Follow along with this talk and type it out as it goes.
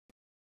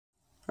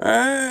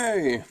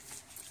Hey,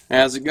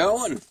 how's it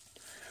going?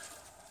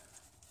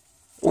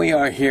 We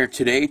are here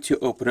today to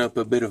open up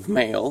a bit of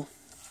mail.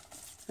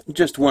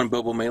 Just one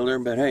bubble mailer,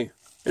 but hey,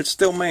 it's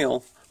still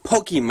mail.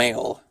 Pokey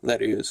mail,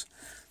 that is.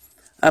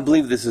 I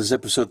believe this is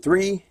episode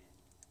 3,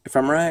 if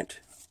I'm right.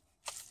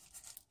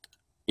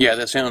 Yeah,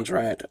 that sounds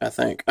right, I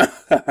think.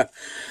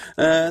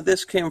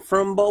 This came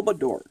from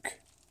Bulbadork.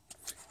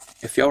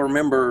 If y'all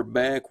remember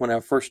back when I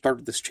first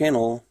started this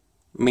channel,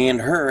 me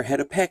and her had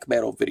a pack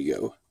battle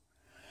video.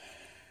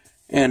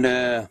 And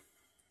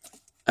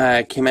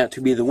I came out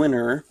to be the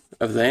winner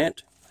of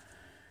that.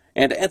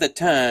 And at the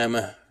time,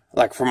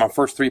 like for my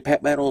first 3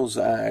 pack battles,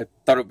 I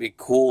thought it would be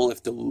cool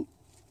if the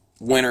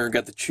winner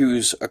got to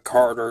choose a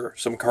card or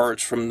some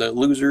cards from the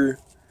loser,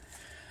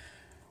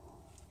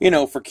 you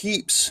know, for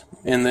keeps.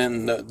 And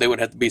then they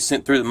would have to be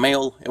sent through the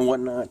mail and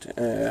whatnot.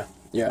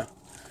 Yeah.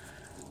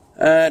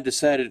 I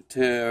decided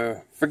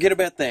to forget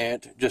about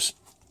that. Just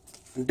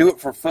do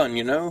it for fun,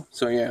 you know?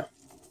 So, yeah.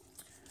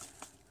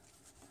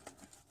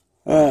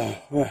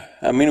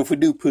 I mean, if we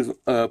do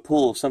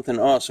pull something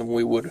awesome,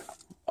 we would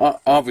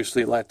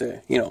obviously like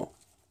to, you know,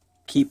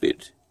 keep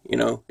it, you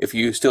know, if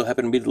you still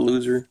happen to be the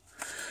loser.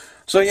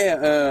 So,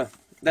 yeah,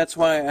 that's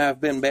why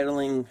I've been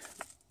battling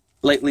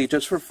lately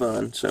just for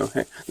fun. So,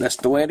 hey, that's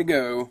the way to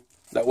go.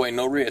 That way,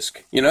 no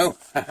risk, you know?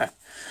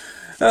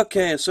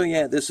 Okay, so,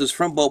 yeah, this is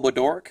from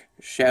Bulbadork.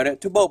 Shout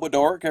out to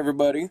Bulbadork,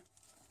 everybody.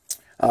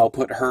 I'll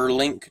put her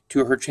link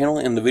to her channel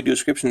in the video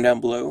description down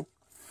below.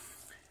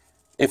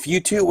 If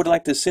you too would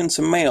like to send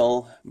some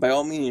mail, by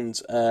all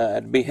means,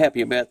 I'd be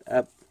happy about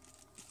it.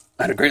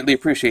 I'd greatly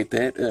appreciate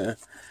that.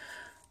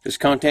 Just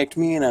contact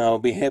me and I'll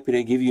be happy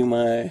to give you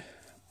my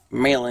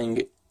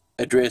mailing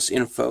address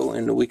info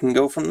and we can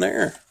go from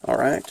there.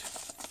 Alright?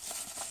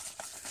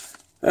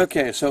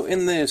 Okay, so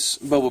in this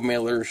bubble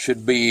mailer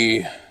should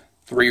be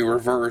 3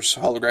 reverse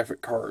holographic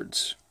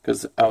cards.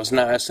 Because I was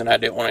nice and I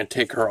didn't want to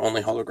take her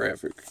only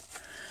holographic.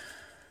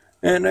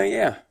 And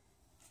yeah.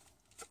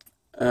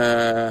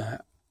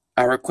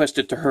 I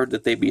requested to her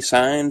that they be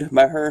signed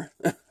by her.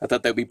 I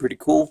thought that would be pretty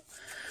cool.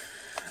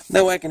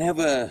 That way I can have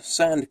a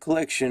signed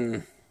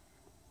collection,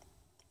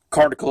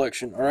 card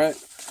collection, alright?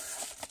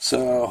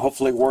 So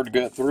hopefully word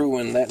got through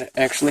and that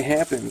actually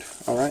happened,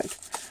 alright?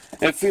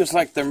 It feels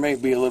like there may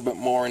be a little bit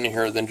more in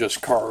here than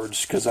just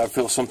cards, because I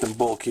feel something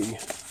bulky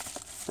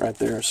right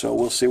there, so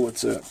we'll see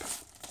what's up.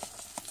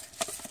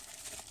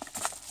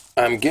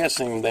 I'm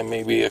guessing there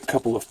may be a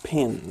couple of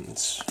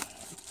pins.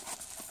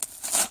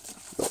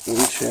 But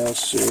we shall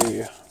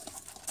see.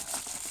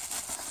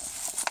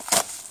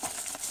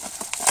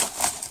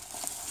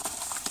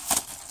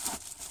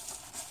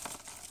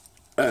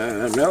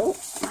 No.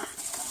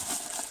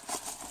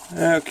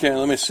 Okay,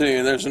 let me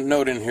see. There's a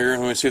note in here.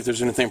 Let me see if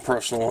there's anything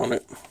personal on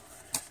it.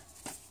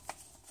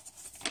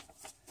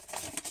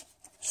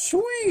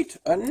 Sweet!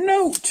 A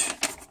note!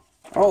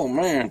 Oh,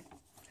 man.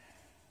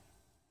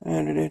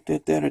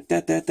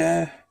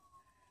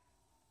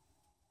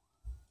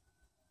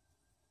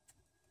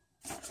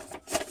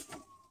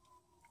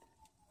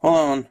 Hold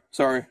on,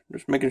 sorry,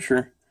 just making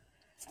sure.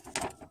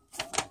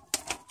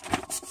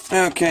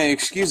 Okay,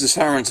 excuse the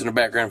sirens in the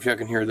background if y'all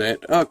can hear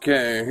that.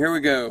 Okay, here we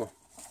go.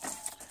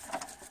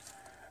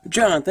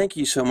 John, thank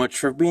you so much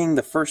for being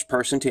the first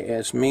person to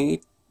ask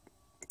me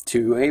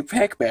to a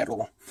pack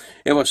battle.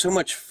 It was so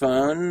much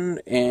fun,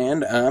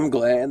 and I'm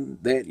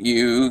glad that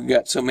you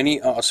got so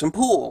many awesome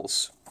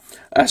pulls.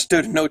 I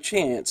stood no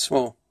chance.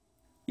 Well,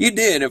 you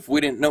did if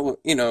we didn't know,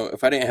 you know,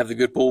 if I didn't have the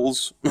good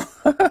pulls.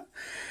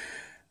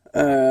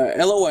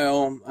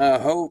 LOL, I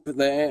hope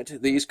that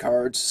these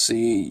cards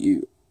see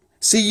you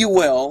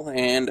well,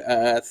 and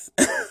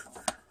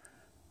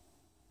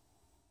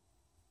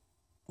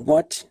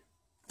what?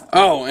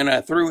 Oh, and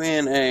I threw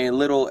in a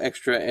little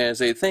extra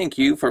as a thank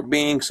you for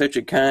being such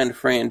a kind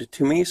friend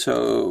to me,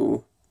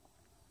 so...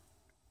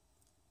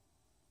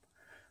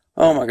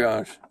 Oh my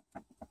gosh.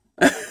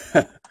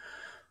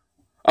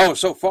 Oh,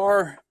 so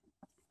far,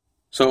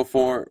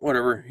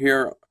 whatever,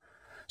 here...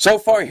 So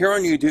far, here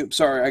on YouTube,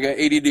 sorry, I got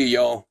ADD,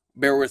 y'all.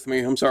 Bear with me,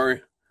 I'm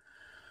sorry.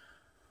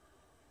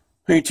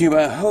 YouTube,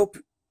 I hope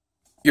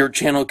your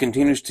channel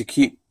continues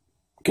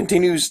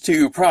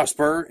to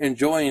prosper,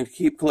 enjoy, and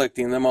keep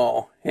collecting them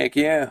all. Heck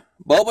yeah.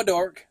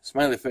 Bulbadork,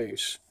 smiley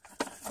face.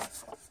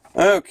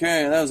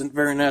 Okay, that was a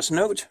very nice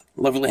note.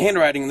 Lovely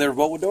handwriting there,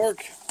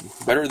 Bulbadork.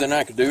 Better than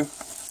I could do.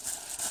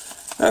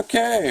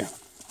 Okay.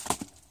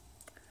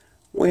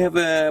 We have,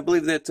 I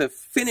believe that's a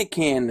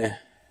Finnegan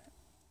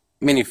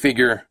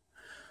minifigure.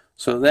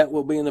 So that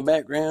will be in the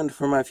background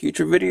for my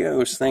future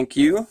videos. Thank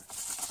you.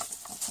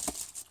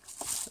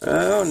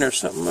 Oh, and there's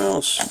something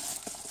else.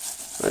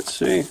 Let's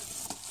see.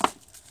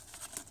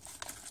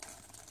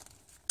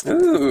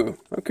 Ooh,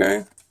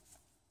 okay.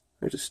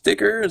 There's a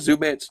sticker, a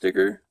Zubat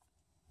sticker.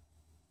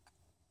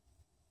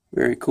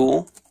 Very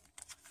cool.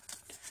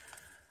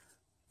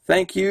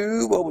 Thank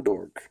you,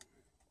 Bulbadork.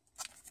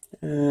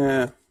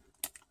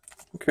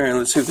 Okay,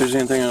 let's see if there's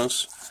anything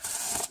else.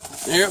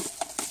 Yep.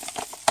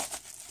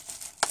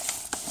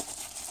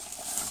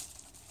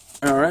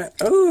 Alright.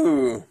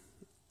 Ooh.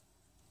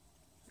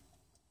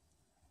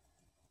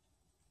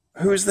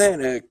 Who's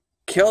that?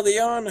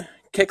 Keldon?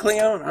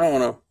 Kecleon? I don't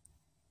know.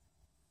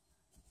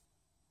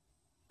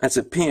 That's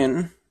a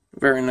pin.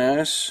 Very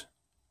nice.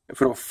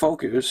 If it'll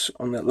focus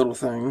on that little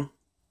thing.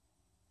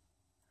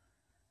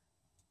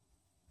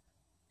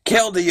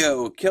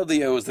 Keldeo.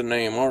 Keldeo is the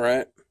name.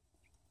 Alright.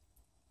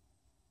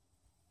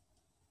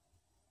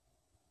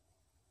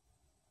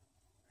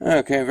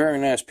 Okay, very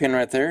nice pin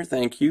right there.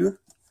 Thank you.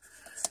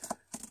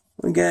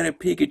 We got a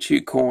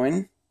Pikachu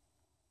coin.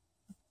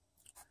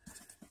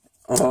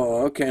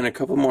 Oh, okay, and a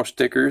couple more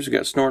stickers. We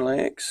got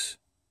Snorlax.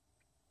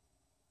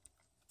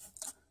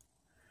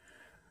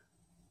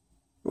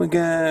 We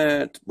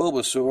got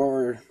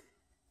Bulbasaur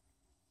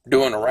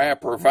doing a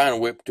rap or a Vine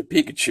Whip to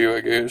Pikachu,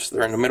 I guess.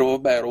 They're in the middle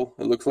of a battle,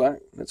 it looks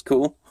like. That's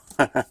cool.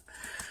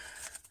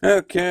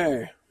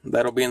 Okay,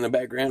 that'll be in the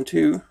background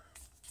too.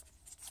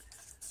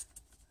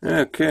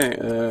 Okay,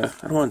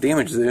 I don't want to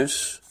damage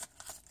this.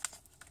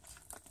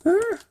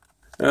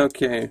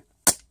 Okay,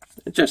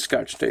 it's just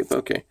Scotch tape,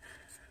 okay.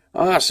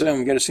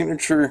 Awesome, got a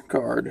signature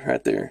card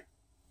right there.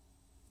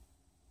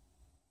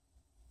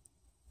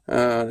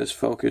 This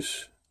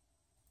focus.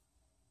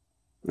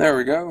 There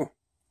we go.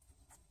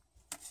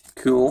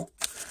 Cool.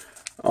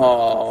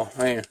 Oh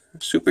man,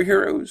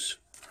 superheroes.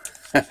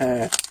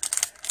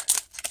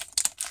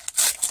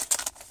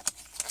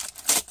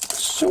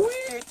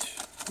 Sweet.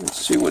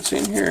 Let's see what's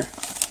in here.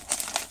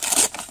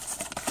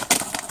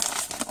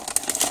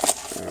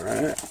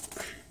 Alright.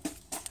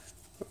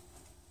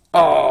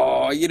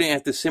 Oh, you didn't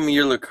have to send me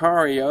your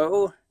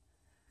Lucario.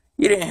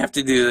 You didn't have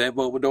to do that,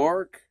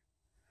 Bulbadork.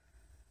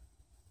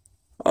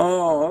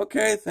 Oh,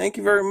 okay. Thank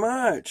you very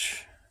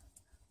much.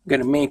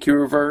 Got a Mankey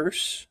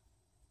reverse.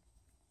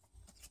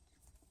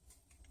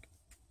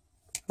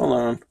 Hold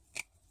on.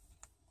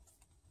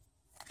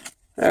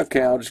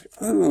 Okay, I'll just...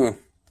 Ooh.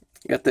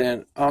 Got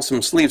that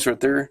awesome sleeves right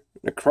there.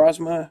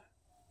 Necrozma.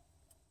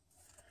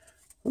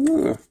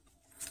 Ooh.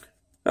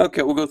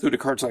 Okay, we'll go through the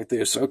cards like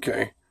this.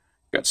 Okay.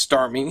 Got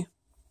Starmie.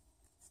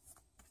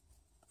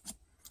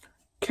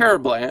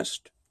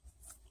 Carablast.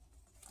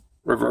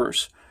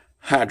 Reverse.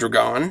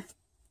 Hydreigon.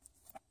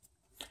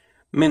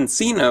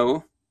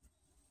 Minccino.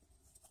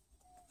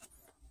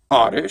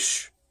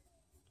 Oddish.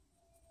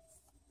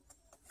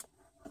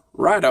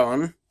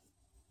 Rhydon.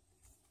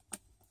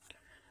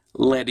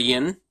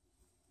 Ledian.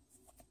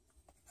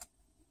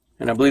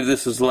 And I believe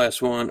this is the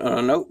last one.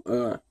 Nope.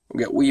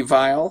 We got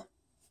Weavile.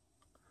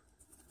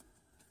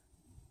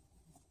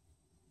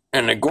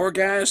 And a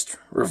Gorgeist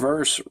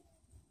reverse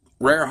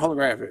rare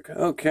holographic.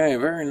 Okay,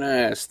 very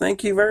nice.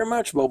 Thank you very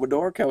much,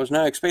 Bulbadork. I was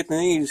not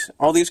expecting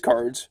all these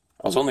cards.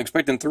 I was only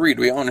expecting 3,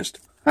 to be honest.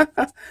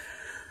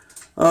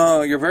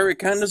 You're very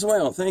kind as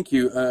well. Thank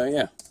you.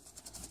 Yeah.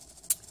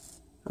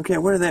 Okay,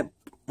 where did that...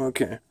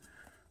 Okay.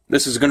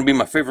 This is going to be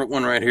my favorite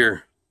one right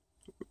here.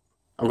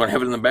 I'm going to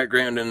have it in the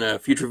background in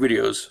future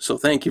videos. So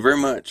thank you very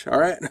much.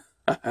 Alright?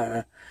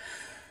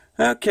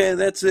 Okay,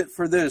 that's it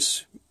for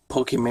this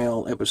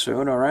Pokemail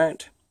episode.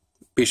 Alright?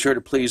 Be sure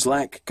to please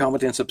like,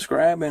 comment, and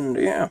subscribe. And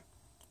yeah,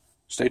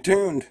 stay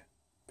tuned.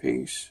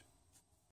 Peace.